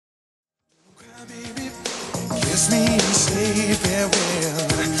Baby, kiss me and say farewell.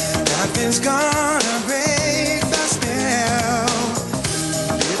 Nothing's gonna break the spell.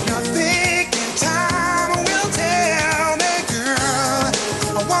 If you're thinking time will tell me, girl,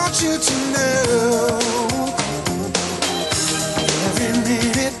 I want you to know every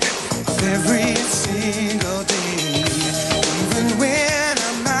minute of every single day, even when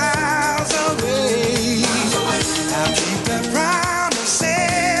I'm miles away, I'll keep the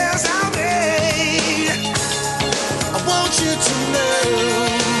promises I made. I want you to know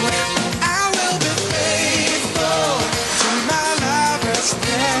I will be faithful to my lover's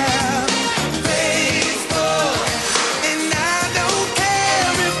prayer. Faithful, and I don't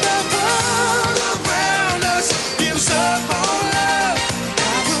care if the world around us gives up on love.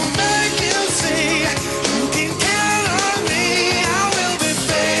 I will make you see you can count on me. I will be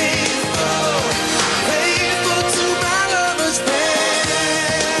faithful, faithful to my lover's prayer.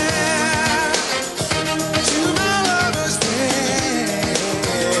 To my lover's prayer.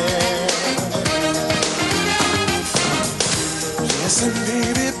 Listen,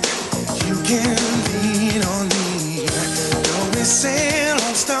 baby, you can lean on me. Don't we sail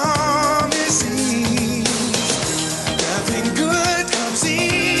on stormy seas? Nothing good comes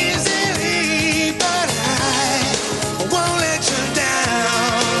easily, but I won't let you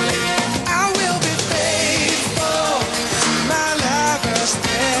down. I will be faithful to my lover's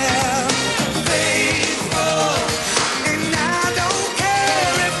prayer. Faithful, and I don't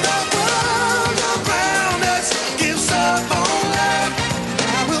care if the world around us gives up on love.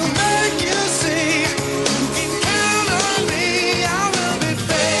 I will make you see you can count on me. I will be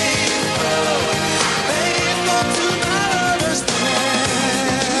faithful, faithful to my lover's prayer.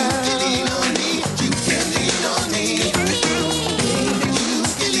 You can lean on me, you can lean on me. You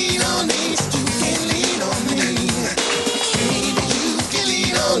can lean on me, you can lean on me. You can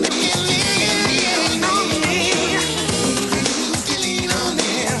lean on me, lean on me. You can lean on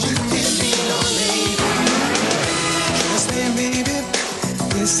me, you can lean on me. Trust me, baby,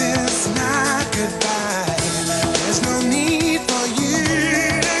 this is not goodbye.